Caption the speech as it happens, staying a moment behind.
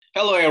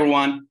Hello,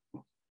 everyone.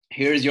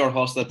 Here's your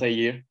host,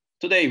 Atayir.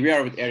 Today, we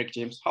are with Eric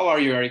James. How are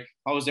you, Eric?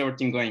 How is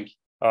everything going?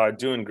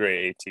 Doing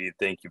great, AT.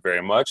 Thank you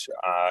very much.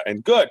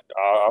 And good.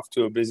 Off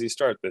to a busy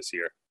start this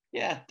year.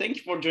 Yeah, thank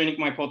you for joining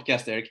my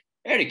podcast, Eric.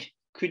 Eric,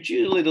 could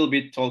you a little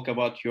bit talk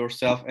about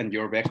yourself and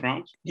your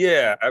background?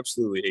 Yeah,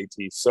 absolutely,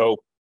 AT. So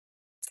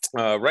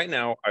right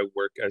now, I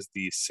work as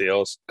the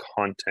sales,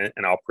 content,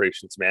 and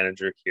operations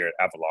manager here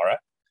at Avalara.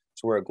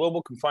 So we're a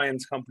global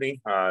compliance company.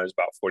 There's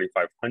about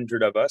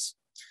 4,500 of us.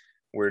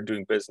 We're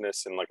doing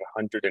business in like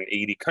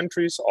 180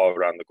 countries all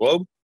around the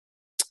globe.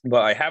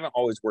 But I haven't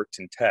always worked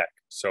in tech.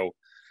 So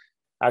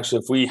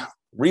actually, if we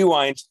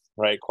rewind,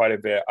 right, quite a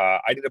bit,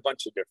 I did a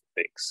bunch of different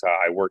things.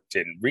 I worked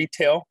in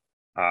retail.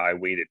 I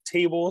waited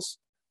tables.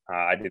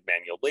 I did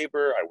manual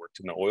labor. I worked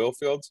in the oil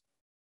fields.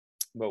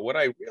 But what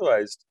I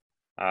realized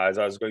as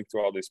I was going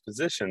through all these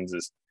positions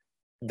is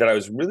that I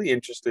was really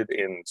interested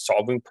in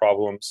solving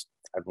problems.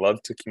 I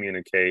loved to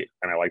communicate,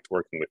 and I liked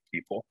working with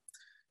people.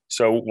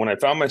 So when I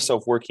found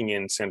myself working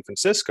in San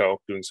Francisco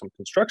doing some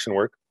construction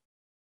work,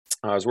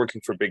 I was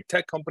working for big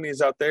tech companies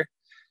out there.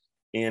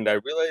 And I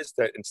realized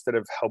that instead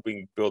of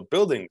helping build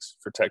buildings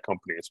for tech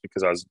companies,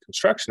 because I was in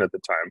construction at the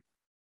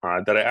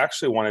time, that I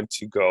actually wanted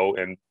to go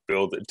and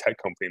build a tech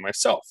company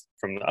myself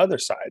from the other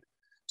side.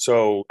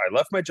 So I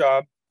left my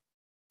job.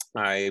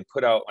 I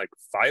put out like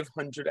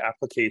 500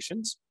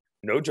 applications,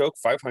 no joke,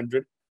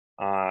 500.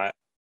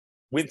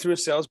 Went through a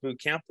sales boot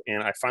camp,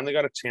 and I finally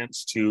got a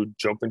chance to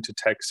jump into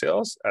tech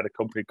sales at a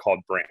company called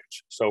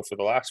Branch. So for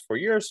the last 4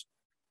 years,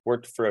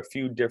 worked for a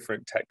few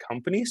different tech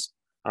companies,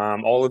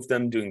 all of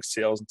them doing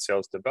sales and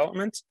sales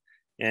development.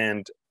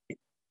 And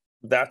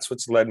that's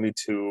what's led me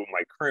to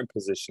my current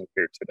position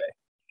here today.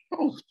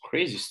 Oh,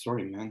 crazy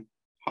story, man.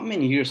 How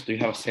many years do you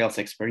have sales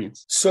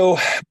experience? So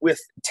with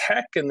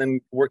tech and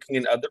then working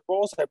in other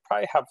roles, I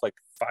probably have like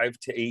 5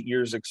 to 8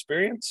 years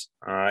experience.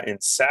 In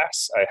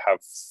SaaS, I have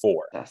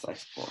 4. That's like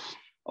 4.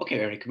 Okay,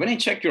 Eric, when I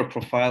checked your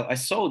profile, I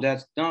saw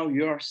that now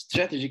you're a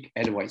strategic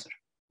advisor.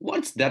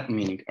 What's that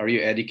meaning? Are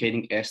you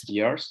educating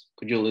SDRs?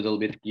 Could you a little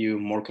bit give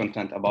more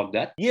content about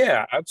that?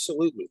 Yeah,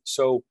 absolutely.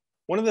 So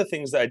one of the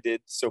things that I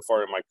did so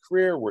far in my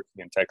career working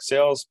in tech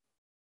sales,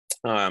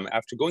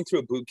 after going through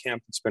a boot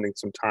camp and spending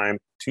some time,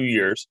 2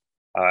 years,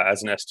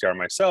 as an SDR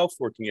myself,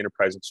 working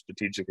enterprise and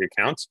strategic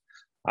accounts,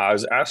 I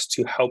was asked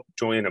to help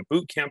join a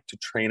boot camp to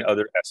train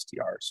other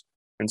SDRs.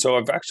 And so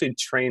I've actually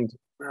trained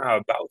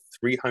about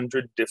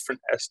 300 different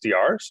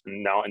SDRs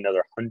and now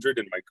another 100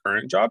 in my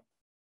current job.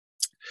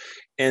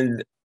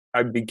 And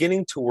I'm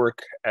beginning to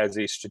work as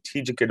a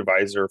strategic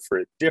advisor for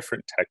a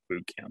different tech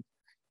boot camp.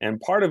 And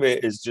part of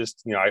it is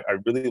just, I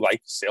really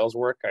like sales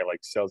work. I like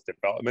sales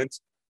development,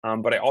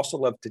 but I also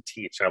love to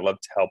teach. I love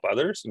to help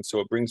others. And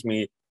so it brings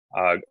me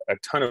a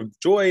ton of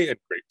joy and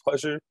great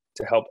pleasure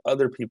to help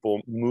other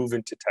people move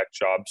into tech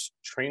jobs,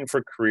 train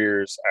for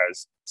careers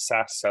as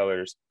SaaS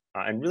sellers,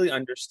 and really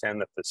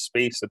understand that the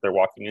space that they're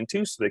walking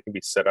into so they can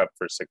be set up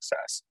for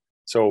success.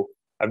 So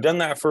I've done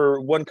that for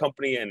one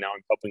company, and now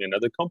I'm helping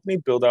another company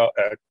build out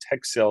a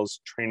tech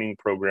sales training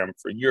program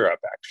for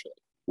Europe, actually.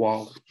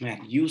 Wow,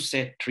 man, you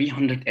said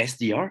 300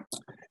 SDR?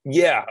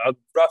 Yeah,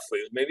 roughly,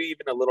 maybe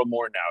even a little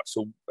more now.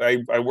 So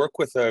I work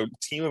with a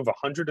team of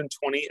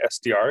 120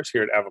 SDRs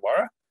here at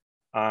Avalara.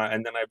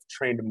 And then I've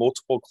trained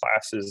multiple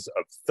classes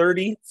of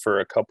 30 for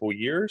a couple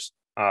years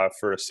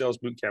for a sales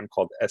bootcamp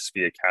called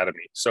SV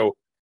Academy. So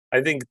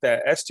I think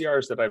that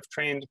SDRs that I've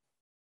trained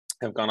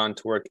have gone on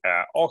to work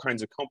at all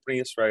kinds of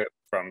companies, right?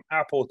 From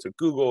Apple to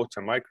Google to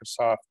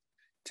Microsoft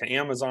to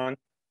Amazon.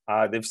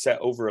 They've set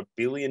over $1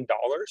 billion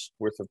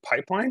worth of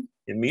pipeline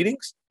in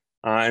meetings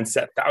and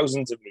set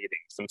thousands of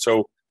meetings. And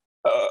so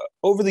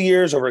over the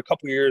years, over a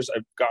couple of years,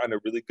 I've gotten a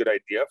really good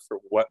idea for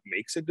what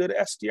makes a good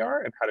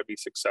SDR and how to be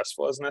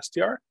successful as an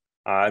SDR.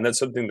 And that's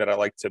something that I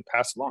like to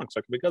pass along so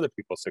I can make other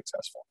people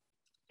successful.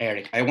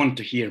 Eric, I want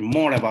to hear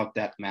more about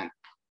that, man.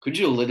 Could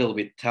you a little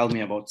bit tell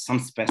me about some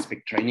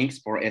specific trainings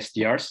for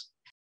SDRs?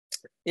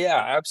 Yeah,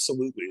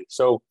 absolutely.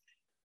 So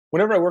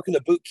whenever I work in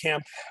the boot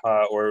camp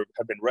or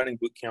have been running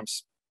boot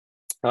camps,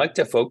 I like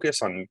to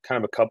focus on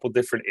kind of a couple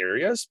different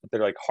areas, but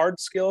they're like hard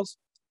skills,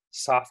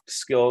 soft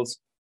skills,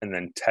 and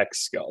then tech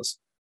skills.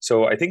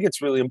 So I think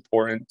it's really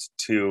important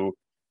to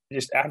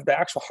just have the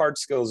actual hard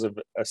skills of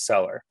a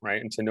seller,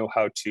 right? And to know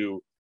how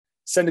to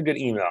send a good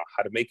email,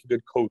 how to make a good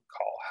cold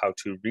call, how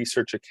to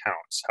research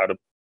accounts, how to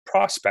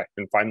prospect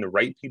and find the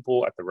right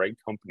people at the right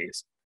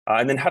companies,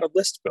 and then how to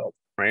list build,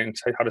 right? And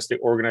how to stay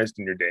organized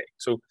in your day.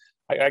 So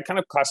I kind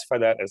of classify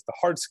that as the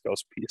hard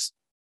skills piece.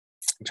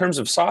 In terms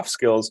of soft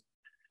skills,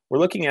 we're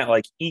looking at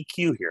like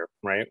EQ here,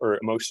 right? Or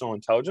emotional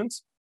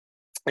intelligence.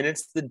 And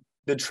it's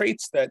the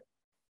traits that,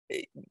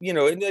 and you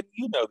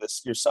know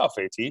this yourself,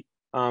 AT,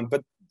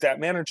 but that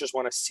managers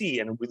want to see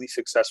in a really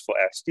successful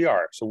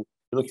SDR. So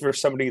you're looking for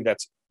somebody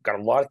that's got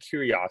a lot of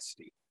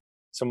curiosity,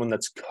 someone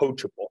that's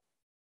coachable,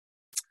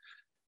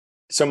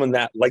 someone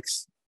that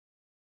likes.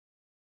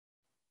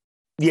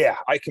 Yeah,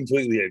 I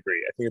completely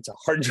agree. I think it's a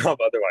hard job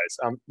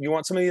otherwise. You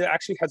want somebody that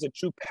actually has a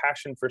true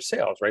passion for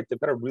sales, right? They've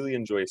got to really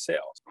enjoy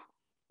sales.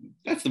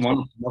 That's the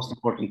one most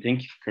important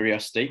thing,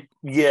 curiosity.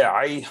 Yeah,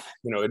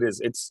 it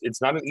is.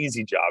 It's not an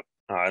easy job,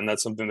 and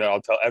that's something that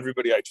I'll tell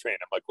everybody I train.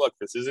 I'm like, look,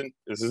 this isn't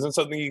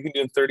something you can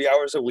do in 30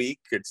 hours a week.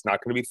 It's not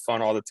going to be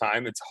fun all the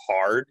time. It's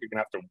hard. You're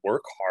gonna have to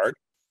work hard,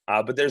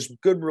 but there's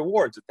good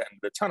rewards at the end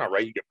of the tunnel,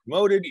 right? You get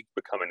promoted, you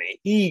can become an AE,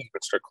 you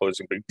can start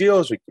closing big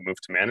deals, you can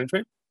move to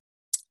management.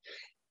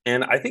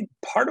 And I think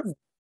part of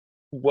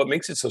what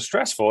makes it so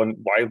stressful and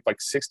why like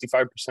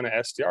 65% of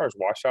SDRs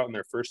wash out in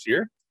their first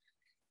year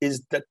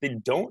is that they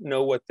don't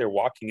know what they're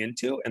walking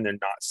into and they're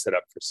not set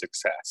up for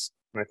success.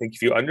 And I think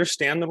if you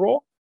understand the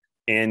role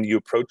and you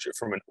approach it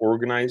from an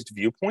organized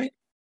viewpoint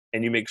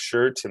and you make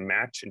sure to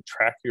match and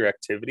track your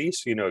activities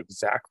so you know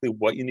exactly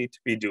what you need to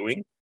be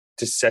doing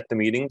to set the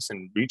meetings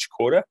and reach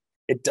quota,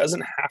 it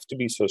doesn't have to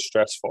be so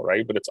stressful,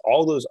 right? But it's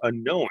all those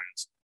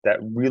unknowns that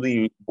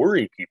really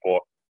worry people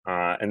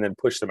and then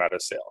push them out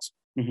of sales.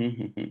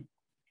 Mm-hmm.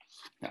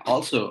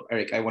 Also,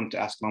 Eric, I want to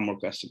ask one more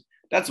question.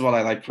 That's what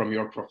I like from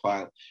your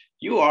profile.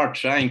 You are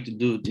trying to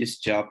do this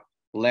job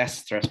less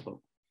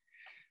stressful.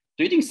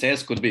 Do you think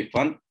sales could be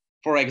fun?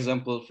 For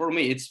example, for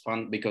me, it's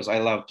fun because I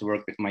love to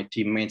work with my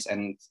teammates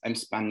and I'm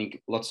spending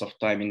lots of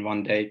time in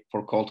one day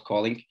for cold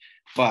calling,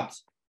 but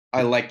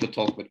I like to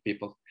talk with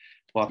people.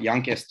 But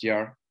young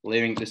SDR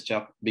leaving this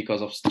job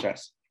because of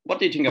stress. What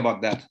do you think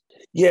about that?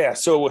 Yeah,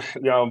 so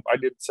I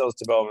did sales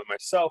development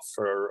myself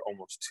for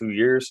almost 2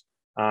 years.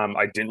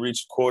 I didn't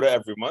reach quota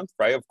every month,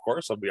 right? Of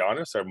course, I'll be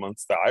honest, there are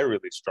months that I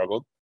really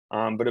struggled.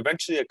 But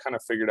eventually I kind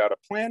of figured out a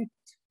plan.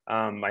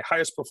 My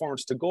highest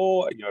performance to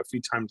goal, a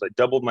few times I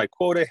doubled my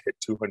quota, hit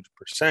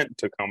 200%,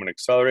 took home an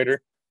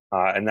accelerator,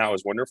 and that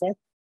was wonderful.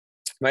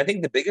 And I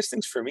think the biggest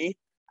things for me,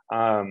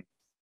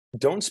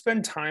 don't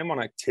spend time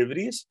on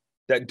activities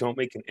that don't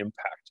make an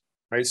impact,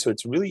 right? So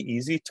it's really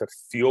easy to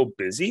feel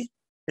busy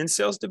in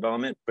sales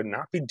development, but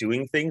not be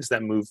doing things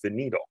that move the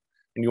needle.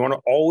 And you want to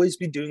always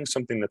be doing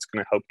something that's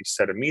going to help you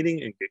set a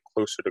meeting and get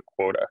closer to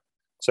quota.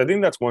 So I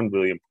think that's one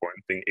really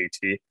important thing,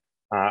 AT.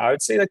 I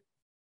would say that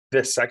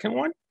the second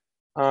one,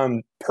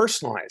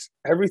 personalize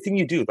everything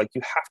you do. Like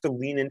you have to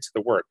lean into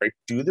the work, right?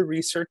 Do the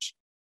research,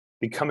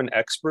 become an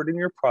expert in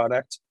your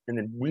product, and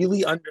then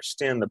really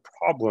understand the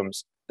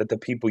problems that the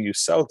people you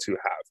sell to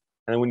have.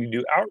 And then when you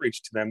do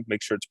outreach to them,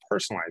 make sure it's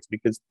personalized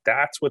because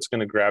that's what's going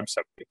to grab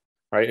something,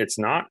 right? It's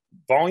not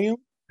volume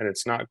and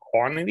it's not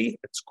quantity,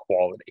 it's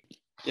quality.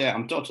 Yeah,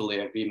 I'm totally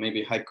agree.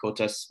 Maybe high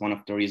quota is one of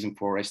the reasons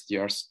for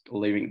SDRs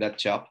leaving that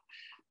job.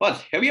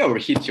 But have you ever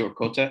hit your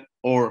quota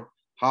or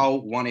how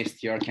one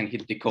SDR can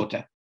hit the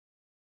quota?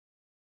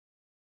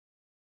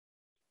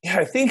 Yeah,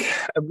 I think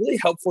a really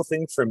helpful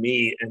thing for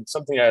me and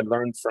something I had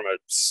learned from a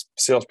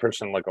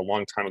salesperson like a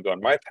long time ago in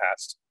my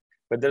past,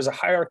 but there's a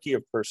hierarchy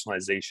of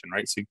personalization,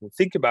 right? So you can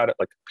think about it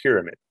like a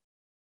pyramid.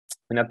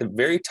 And at the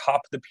very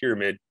top of the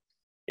pyramid,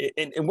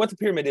 and what the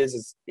pyramid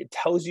is it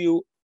tells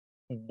you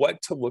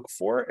what to look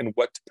for and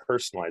what to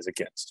personalize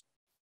against.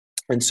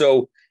 And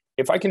so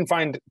if I can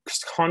find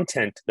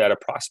content that a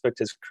prospect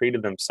has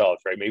created themselves,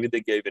 right? Maybe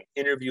they gave an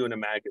interview in a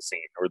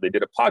magazine or they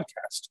did a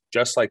podcast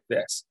just like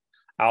this.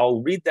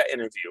 I'll read that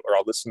interview or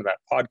I'll listen to that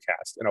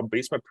podcast and I'll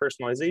base my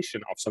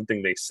personalization off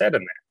something they said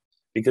in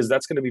there because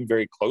that's going to be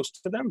very close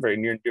to them, very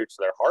near and dear to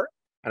their heart.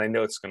 And I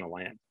know it's going to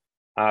land.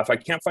 If I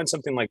can't find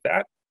something like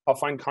that, I'll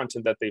find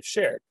content that they've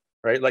shared,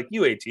 right? Like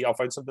you, AT, I'll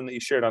find something that you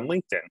shared on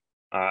LinkedIn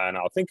and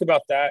I'll think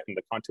about that in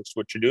the context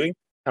of what you're doing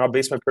and I'll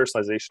base my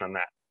personalization on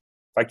that.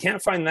 If I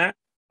can't find that,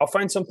 I'll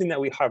find something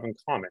that we have in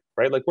common,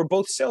 right? Like we're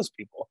both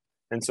salespeople.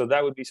 And so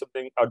that would be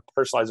something I would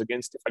personalize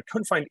against. If I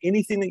couldn't find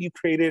anything that you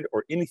created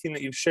or anything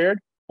that you've shared,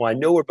 well, I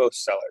know we're both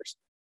sellers.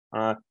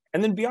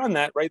 And then beyond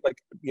that, right? Like,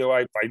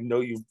 I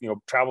know you've,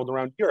 traveled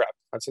around Europe.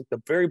 That's like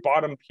the very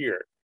bottom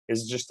here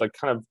is just like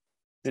kind of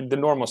the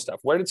normal stuff.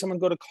 Where did someone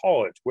go to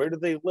college? Where do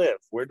they live?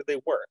 Where do they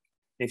work?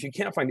 And if you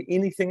can't find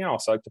anything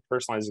else, I like to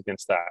personalize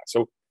against that.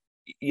 So,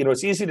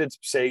 it's easy to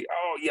say,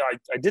 oh, yeah,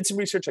 I did some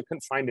research. I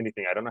couldn't find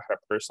anything. I don't know how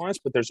to personalize,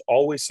 but there's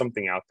always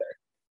something out there.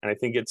 And I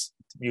think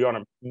you want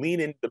to lean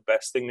into the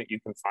best thing that you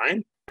can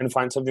find and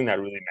find something that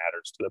really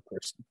matters to the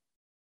person.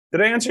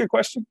 Did I answer your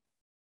question?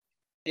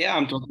 Yeah,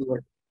 I'm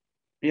totally.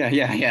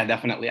 Yeah,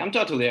 definitely. I'm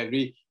totally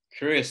agree.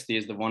 Curiosity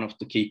is one of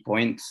the key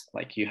points.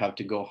 Like you have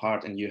to go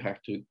hard and you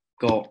have to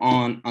go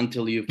on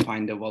until you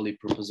find a value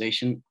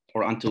proposition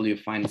or until you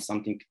find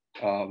something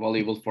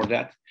valuable for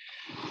that.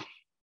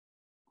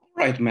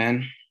 Right,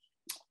 man.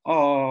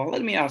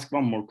 Let me ask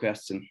one more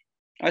question.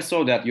 I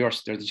saw that you're a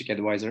strategic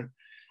advisor.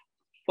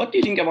 What do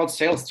you think about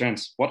sales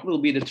trends? What will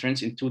be the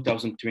trends in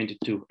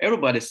 2022?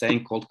 Everybody's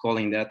saying cold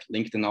calling that,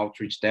 LinkedIn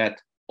outreach that,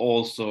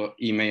 also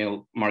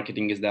email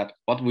marketing is that.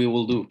 What we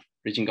will do?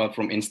 Reaching out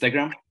from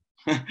Instagram?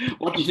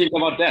 What do you think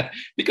about that?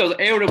 Because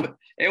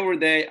every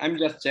day I'm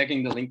just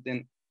checking the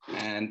LinkedIn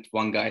and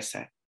one guy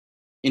said,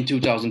 in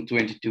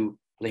 2022,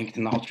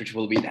 LinkedIn outreach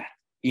will be that.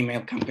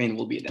 Email campaign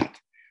will be that.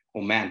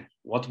 Oh man,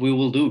 what we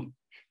will do?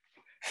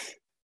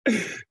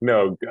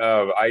 No,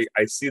 I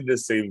see the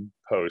same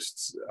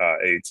posts, At,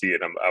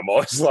 and I'm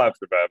always laughing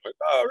about it. I'm like,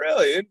 oh,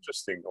 really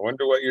interesting. I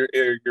wonder what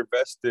your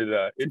vested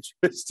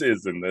interest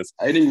is in this.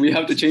 I think we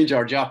have to change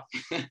our job.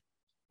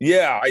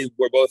 Yeah,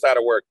 we're both out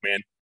of work, man.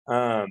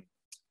 Um,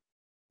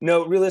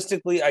 no,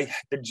 realistically,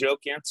 the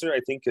joke answer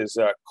I think is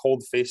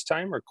cold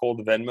FaceTime or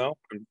cold Venmo.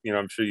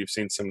 I'm sure you've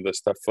seen some of this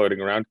stuff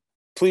floating around.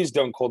 Please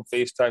don't cold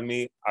FaceTime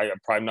me. I'm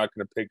probably not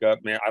going to pick up,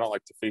 man. I don't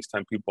like to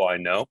FaceTime people I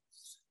know.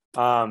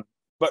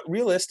 But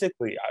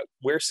realistically,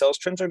 where sales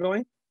trends are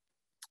going,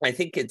 I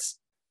think it's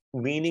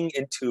leaning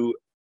into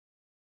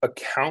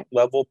account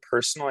level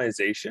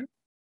personalization.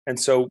 And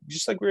so,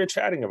 just like we were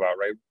chatting about,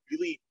 right?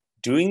 Really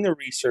doing the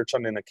research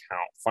on an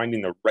account,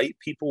 finding the right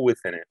people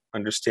within it,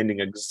 understanding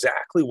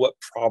exactly what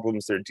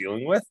problems they're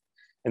dealing with,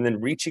 and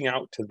then reaching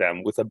out to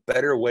them with a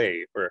better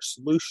way or a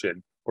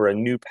solution or a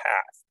new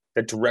path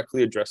that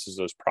directly addresses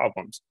those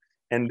problems.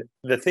 And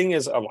the thing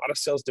is, a lot of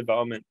sales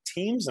development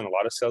teams and a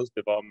lot of sales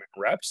development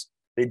reps,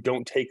 they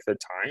don't take the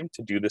time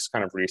to do this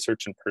kind of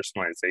research and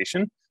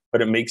personalization,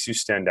 but it makes you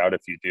stand out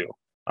if you do.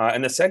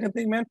 And the second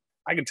thing, man,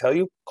 I can tell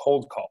you,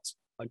 cold calls.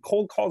 Like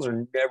cold calls are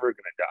never going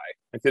to die.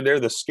 Like they're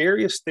the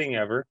scariest thing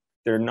ever.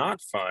 They're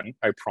not fun,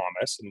 I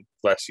promise,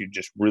 unless you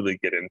just really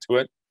get into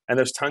it. And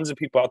there's tons of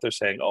people out there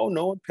saying, "Oh,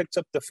 no one picks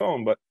up the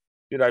phone." But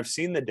dude, I've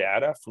seen the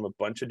data from a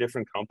bunch of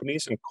different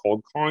companies, and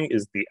cold calling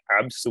is the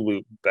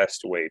absolute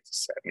best way to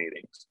set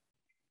meetings.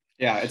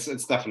 Yeah,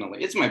 it's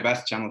definitely it's my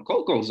best channel.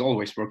 Cold call is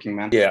always working,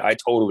 man. Yeah, I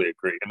totally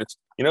agree. And it's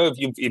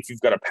if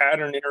you've got a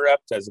pattern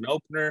interrupt as an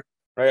opener,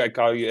 right? I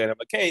call you and I'm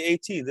like, "Hey,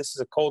 At, this is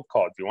a cold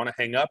call. Do you want to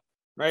hang up?"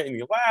 Right? And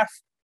you laugh,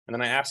 and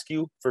then I ask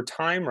you for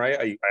time, right?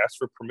 I ask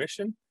for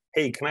permission.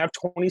 Hey, can I have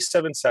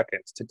 27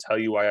 seconds to tell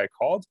you why I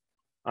called?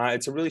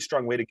 It's a really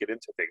strong way to get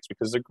into things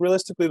because, like,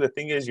 realistically, the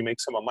thing is, you make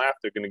someone laugh,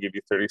 they're going to give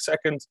you 30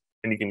 seconds,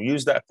 and you can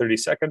use that 30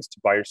 seconds to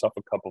buy yourself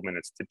a couple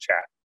minutes to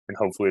chat, and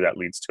hopefully that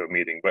leads to a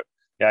meeting. But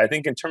yeah, I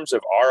think in terms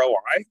of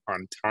ROI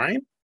on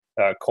time,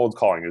 cold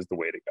calling is the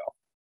way to go.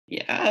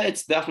 Yeah,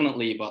 it's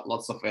definitely, but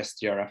lots of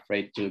SDR are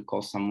afraid to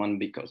call someone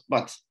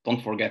but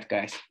don't forget,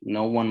 guys,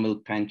 no one will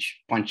punch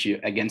you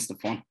against the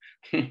phone.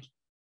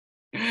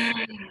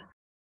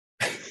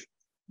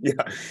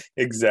 Yeah,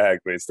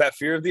 exactly. It's that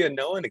fear of the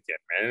unknown again,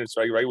 man. It's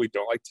right. We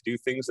don't like to do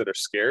things that are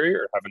scary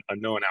or have an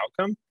unknown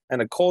outcome.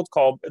 And a cold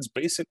call is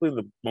basically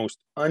the most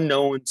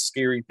unknown,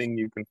 scary thing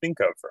you can think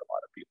of for a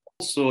lot of people.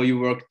 Also, you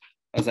worked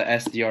as a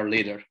SDR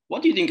leader.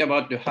 What do you think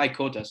about the high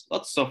quotas?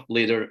 Lots of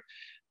leader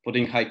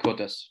putting high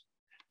quotas.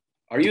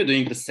 Are you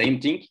doing the same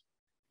thing?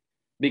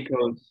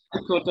 Because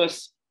high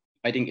quotas,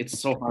 I think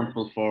it's so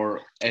harmful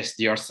for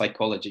SDR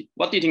psychology.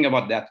 What do you think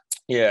about that?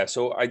 Yeah,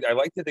 so I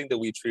like to think that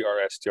we treat our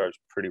SDRs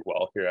pretty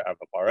well here at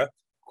Avalara. Of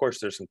course,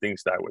 there's some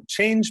things that I would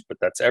change, but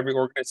that's every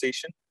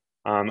organization.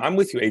 I'm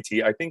with you, At.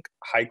 I think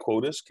high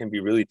quotas can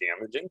be really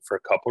damaging for a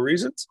couple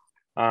reasons.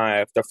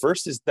 The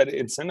first is that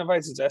it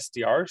incentivizes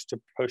SDRs to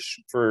push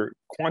for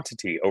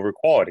quantity over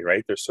quality,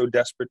 right? They're so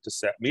desperate to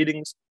set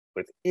meetings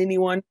with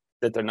anyone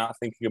that they're not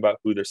thinking about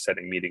who they're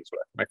setting meetings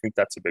with. And I think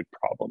that's a big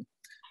problem.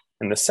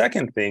 And the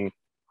second thing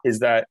is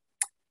that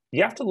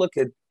you have to look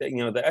at the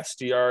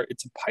SDR.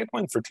 It's a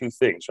pipeline for two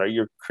things, right?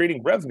 You're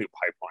creating revenue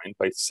pipeline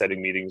by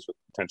setting meetings with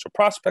potential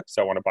prospects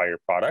that want to buy your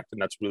product,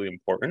 and that's really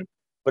important.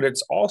 But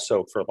it's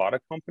also, for a lot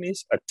of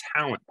companies, a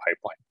talent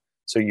pipeline.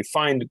 So you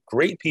find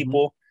great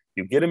people,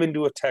 you get them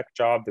into a tech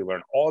job, they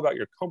learn all about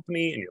your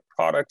company and your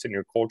product and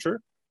your culture,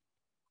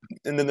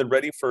 and then they're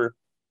ready for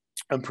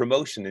a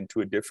promotion into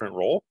a different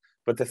role.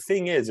 But the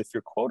thing is, if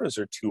your quotas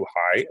are too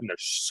high and they're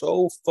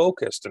so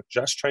focused on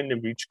just trying to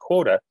reach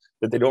quota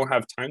that they don't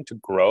have time to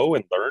grow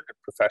and learn and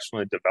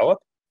professionally develop,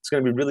 it's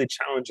going to be really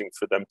challenging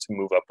for them to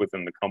move up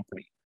within the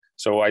company.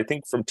 So I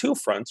think from two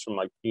fronts, from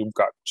like you've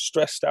got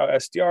stressed out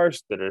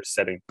SDRs that are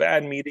setting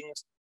bad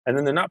meetings, and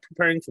then they're not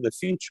preparing for the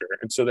future.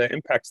 And so that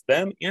impacts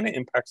them and it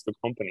impacts the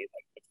company.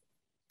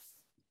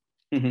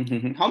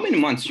 How many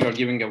months you are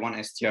giving a one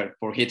SDR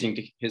for hitting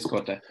his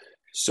quota?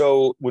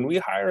 So when we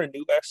hire a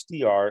new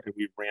SDR and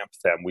we ramp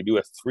them, we do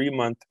a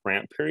 3-month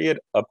ramp period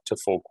up to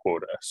full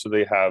quota. So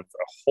they have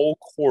a whole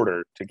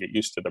quarter to get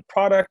used to the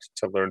product,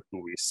 to learn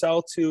who we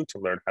sell to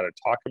learn how to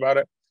talk about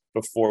it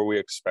before we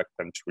expect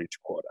them to reach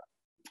quota.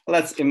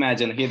 Let's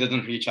imagine he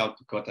doesn't reach out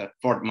to quota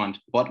 4th month.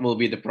 What will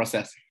be the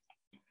process?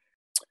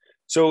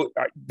 So,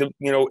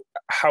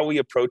 how we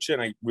approach it,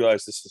 and I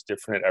realize this is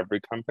different at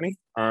every company,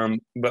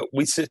 but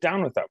we sit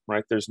down with them,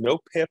 right? There's no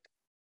PIP.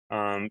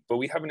 But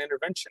we have an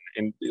intervention.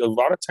 And a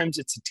lot of times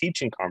it's a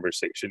teaching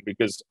conversation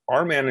because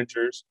our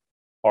managers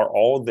are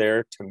all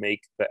there to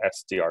make the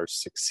SDRs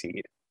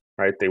succeed,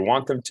 right? They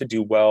want them to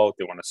do well.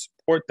 They want to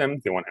support them.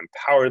 They want to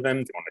empower them.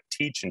 They want to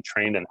teach and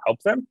train and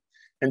help them.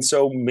 And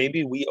so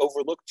maybe we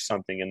overlooked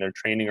something in their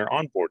training or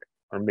onboarding,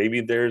 or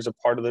maybe there's a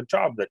part of the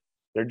job that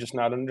they're just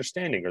not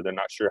understanding or they're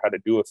not sure how to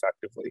do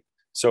effectively.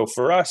 So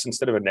for us,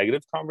 instead of a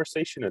negative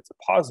conversation, it's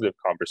a positive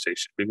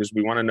conversation because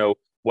we want to know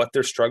what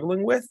they're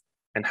struggling with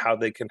and how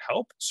they can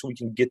help so we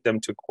can get them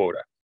to quota.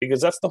 Because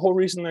that's the whole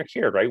reason they're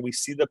here, right? We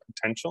see the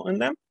potential in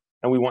them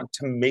and we want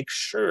to make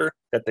sure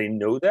that they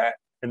know that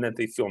and that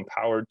they feel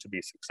empowered to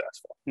be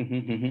successful.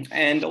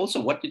 And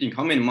also, what do you think?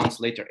 How many months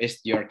later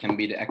SDR can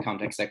be the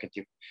account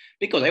executive?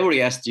 Because every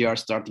SDR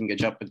starting a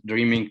job is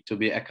dreaming to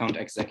be account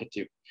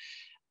executive.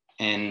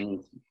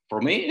 And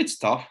for me, it's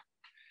tough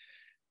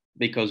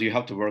because you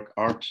have to work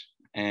hard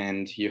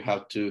and you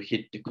have to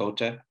hit the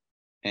quota.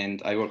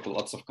 And I work with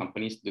lots of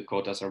companies. The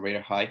quotas are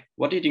very high.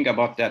 What do you think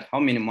about that? How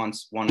many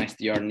months one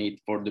SDR need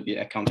for to be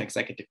account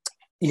executive?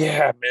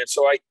 Yeah, man.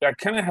 So I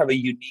kind of have a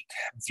unique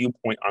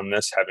viewpoint on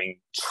this, having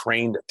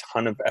trained a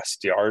ton of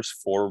SDRs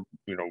for,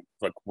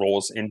 like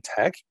roles in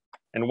tech.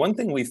 And one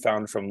thing we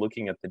found from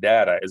looking at the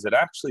data is it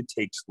actually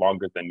takes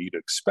longer than you'd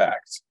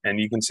expect. And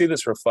you can see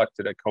this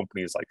reflected at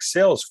companies like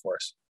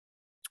Salesforce,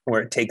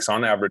 where it takes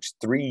on average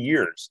 3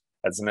 years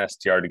as an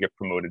SDR to get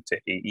promoted to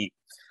AE.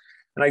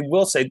 And I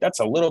will say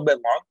that's a little bit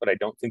long, but I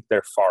don't think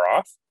they're far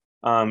off.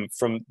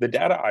 From the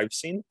data I've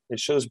seen, it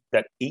shows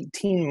that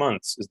 18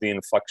 months is the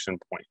inflection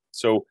point.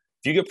 So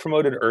if you get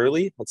promoted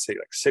early, let's say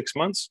like 6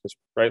 months,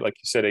 right? Like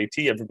you said, AT,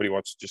 everybody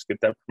wants to just get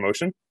that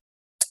promotion.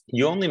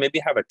 You only maybe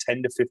have a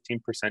 10 to 15%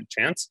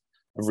 chance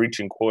of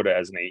reaching quota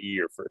as an AE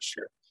your first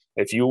year.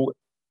 If you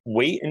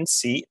wait and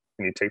see,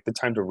 and you take the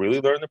time to really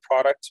learn the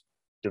product,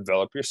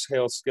 develop your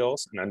sales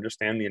skills, and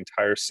understand the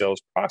entire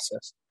sales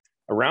process,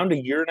 around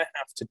 1.5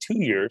 to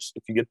 2 years,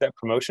 if you get that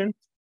promotion,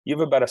 you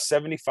have about a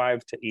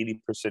 75 to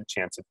 80%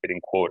 chance of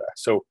hitting quota.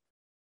 So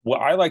what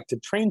I like to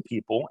train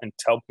people and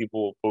tell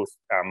people both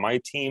on my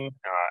team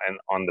and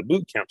on the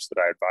boot camps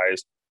that I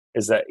advise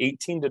is that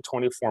 18 to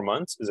 24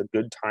 months is a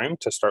good time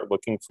to start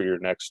looking for your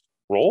next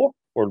role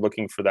or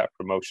looking for that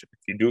promotion. If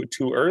you do it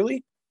too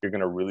early, you're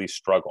going to really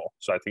struggle.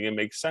 So I think it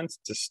makes sense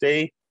to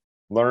stay,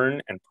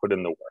 learn, and put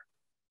in the work.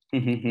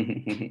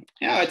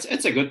 Yeah,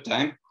 it's a good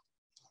time.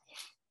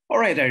 All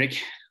right, Eric.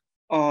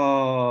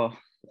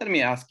 Let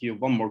me ask you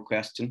one more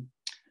question.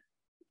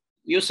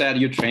 You said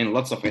you train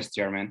lots of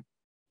SDR, man.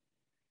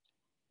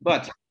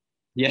 But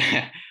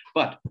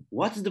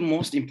what's the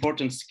most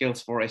important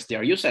skills for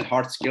SDR? You said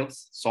hard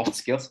skills, soft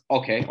skills.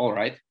 Okay, all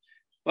right.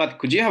 But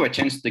could you have a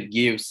chance to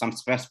give some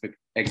specific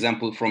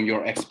example from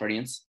your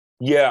experience?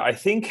 Yeah, I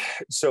think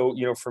so.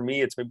 For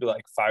me, it's maybe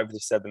like 5 to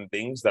 7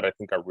 things that I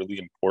think are really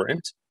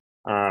important.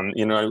 I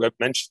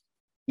mentioned.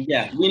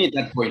 Yeah, we need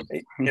that point.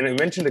 And I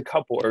mentioned a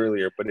couple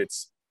earlier, but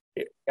it's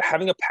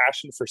having a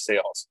passion for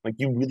sales. Like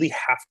you really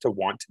have to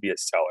want to be a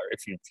seller.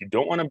 If you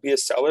don't want to be a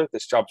seller,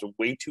 this job's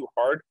way too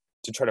hard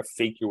to try to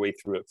fake your way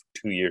through it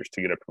for 2 years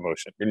to get a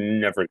promotion. You're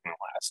never going to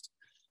last.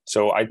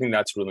 So I think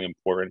that's really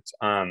important.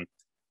 I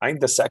think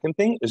the second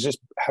thing is just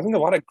having a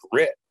lot of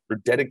grit or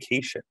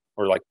dedication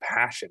or like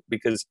passion,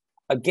 because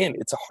again,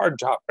 it's a hard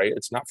job, right?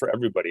 It's not for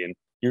everybody. And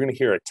you're going to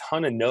hear a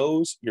ton of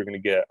no's. You're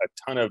going to get a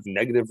ton of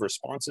negative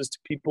responses to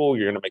people.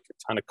 You're going to make a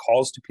ton of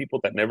calls to people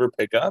that never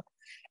pick up.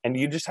 And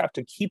you just have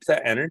to keep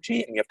that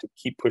energy and you have to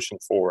keep pushing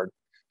forward.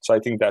 So I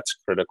think that's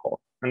critical.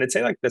 And I'd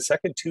say like the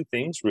second 2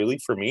 things really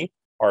for me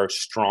are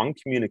strong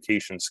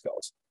communication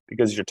skills,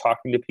 because you're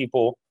talking to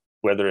people,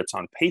 whether it's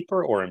on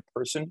paper or in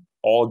person,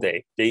 all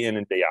day, day in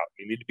and day out.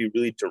 You need to be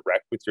really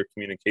direct with your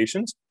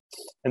communications.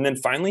 And then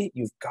finally,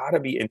 you've got to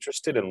be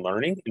interested in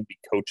learning and be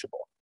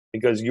coachable,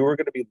 because you are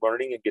going to be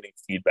learning and getting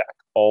feedback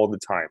all the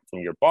time from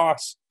your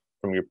boss,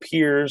 from your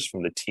peers,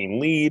 from the team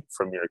lead,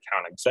 from your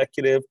account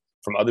executive,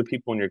 from other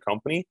people in your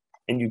company.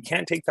 And you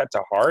can't take that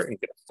to heart and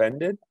get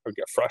offended or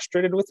get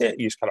frustrated with it.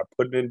 You just got to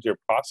put it into your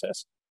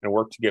process and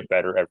work to get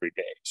better every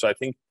day. So I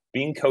think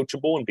being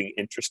coachable and being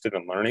interested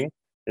in learning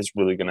is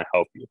really going to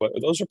help you. But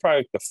those are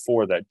probably the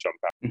 4 that jump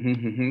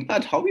out.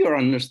 But how you are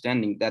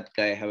understanding that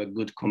guy have a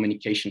good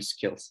communication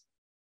skills?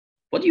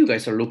 What you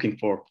guys are looking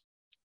for?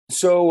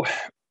 So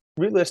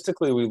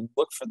realistically, we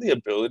look for the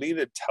ability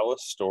to tell a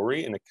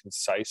story in a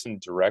concise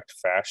and direct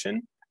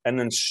fashion, and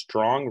then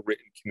strong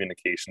written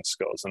communication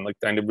skills. And like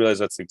I realize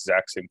that's the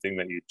exact same thing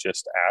that you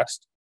just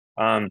asked.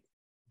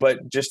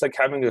 But just like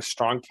having a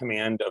strong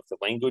command of the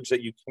language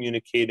that you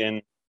communicate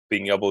in,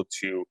 being able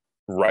to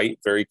write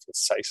very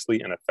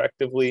concisely and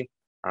effectively,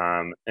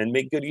 and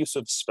make good use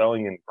of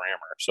spelling and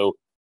grammar. So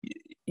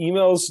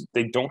emails,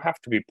 they don't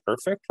have to be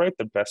perfect, right?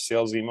 The best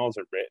sales emails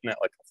are written at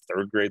like a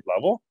 3rd grade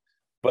level.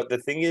 But the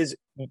thing is,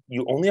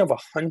 you only have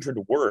 100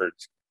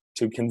 words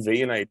to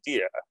convey an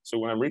idea. So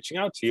when I'm reaching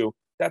out to you,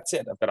 that's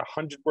it. I've got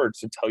 100 words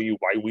to tell you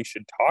why we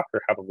should talk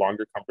or have a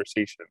longer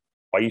conversation,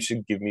 why you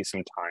should give me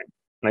some time.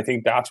 And I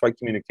think that's why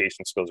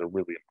communication skills are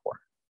really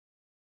important.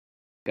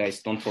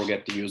 Guys, don't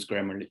forget to use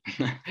Grammarly.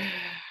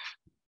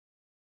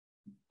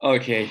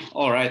 Okay,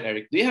 all right,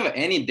 Eric. Do you have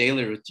any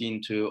daily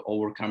routine to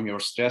overcome your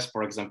stress?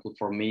 For example,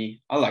 for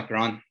me, I like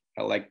run.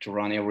 I like to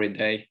run every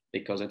day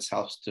because it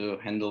helps to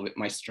handle with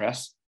my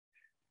stress.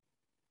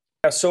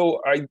 Yeah, so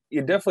I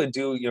definitely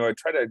do. I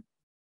try to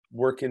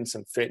work in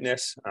some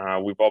fitness.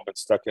 We've all been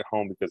stuck at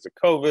home because of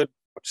COVID,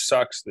 which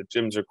sucks. The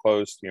gyms are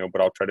closed,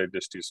 but I'll try to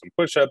just do some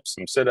push-ups,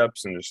 some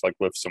sit-ups, and just like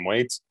lift some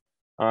weights.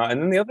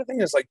 And then the other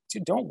thing is like,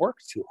 dude, don't work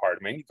too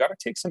hard, man. You got to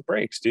take some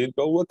breaks, dude.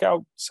 Go look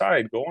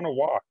outside, go on a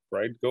walk,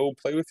 right? Go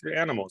play with your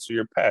animals or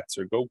your pets,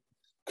 or go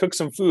cook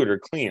some food or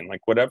clean,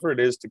 like whatever it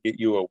is to get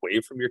you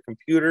away from your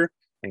computer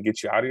and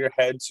get you out of your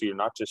head so you're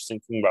not just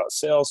thinking about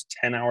sales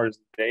 10 hours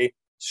a day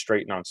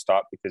straight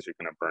nonstop because you're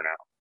going to burn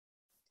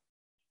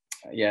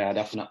out. Yeah,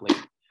 definitely.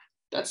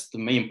 That's the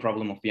main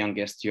problem of young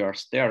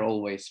SDRs. They're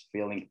always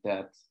feeling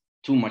that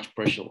too much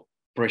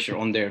pressure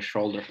on their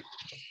shoulder.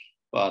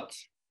 But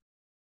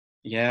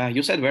yeah,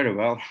 you said very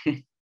well.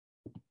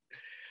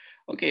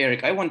 Okay,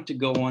 Eric, I want to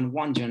go on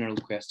one general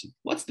question.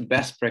 What's the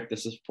best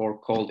practices for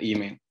cold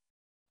email?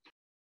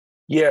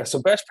 Yeah,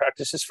 so best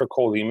practices for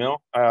cold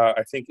email,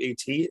 I think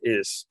AT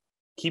is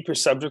keep your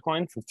subject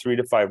line from 3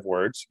 to 5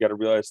 words. You got to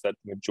realize that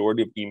the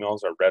majority of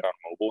emails are read on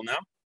mobile now.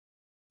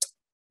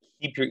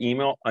 Keep your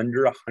email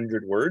under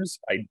 100 words,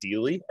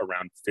 ideally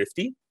around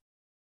 50.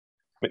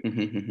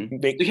 Do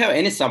you have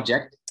any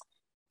subject?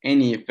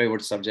 Any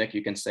favorite subject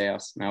you can say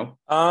us now?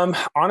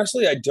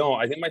 Honestly, I don't.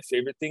 I think my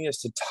favorite thing is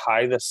to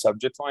tie the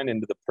subject line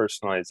into the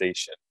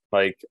personalization.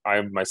 Like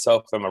I'm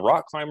a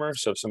rock climber.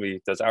 So if somebody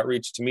does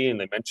outreach to me and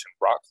they mention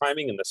rock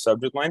climbing in the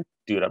subject line,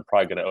 dude, I'm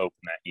probably going to open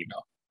that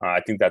email.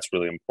 I think that's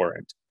really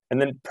important.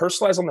 And then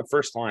personalize on the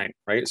first line,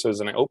 right? So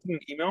as I open an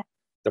email,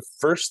 the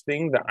first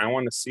thing that I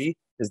want to see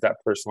is that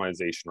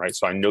personalization, right?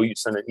 So I know you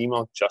send an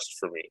email just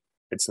for me.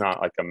 It's not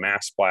like a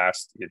mass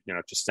blast,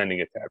 just sending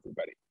it to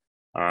everybody.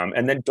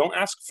 And then don't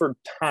ask for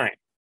time.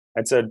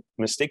 That's a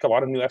mistake a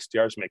lot of new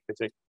SDRs make. They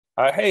say,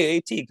 hey,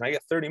 AT, can I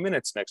get 30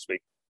 minutes next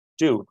week?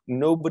 Dude,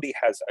 nobody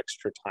has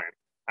extra time.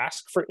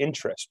 Ask for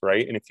interest,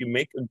 right? And if you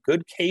make a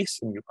good case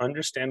and you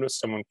understand what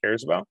someone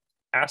cares about,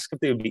 ask if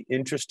they would be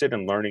interested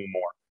in learning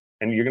more.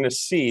 And you're going to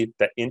see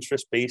that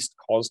interest-based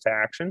calls to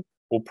action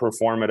will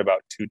perform at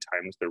about 2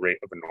 times the rate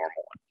of a normal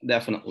one.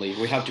 Definitely.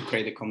 We have to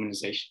create a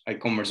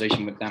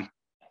conversation with them.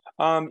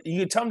 You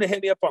can tell them to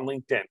hit me up on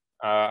LinkedIn.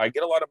 I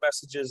get a lot of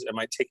messages. It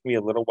might take me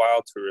a little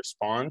while to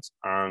respond,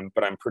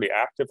 but I'm pretty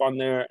active on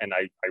there, and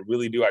I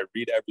really do. I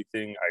read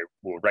everything. I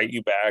will write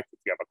you back. If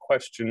you have a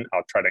question,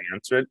 I'll try to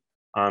answer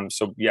it.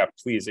 So yeah,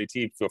 please, AT,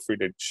 feel free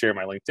to share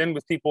my LinkedIn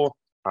with people.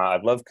 I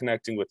love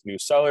connecting with new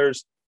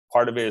sellers.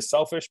 Part of it is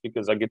selfish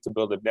because I get to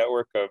build a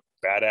network of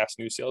badass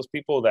new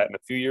salespeople that in a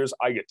few years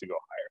I get to go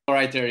hire. All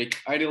right, Eric.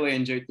 I really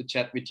enjoyed the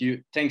chat with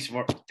you. Thanks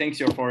for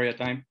your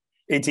time.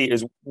 AT,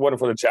 is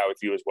wonderful to chat with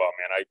you as well,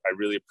 man. I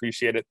really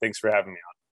appreciate it. Thanks for having me on.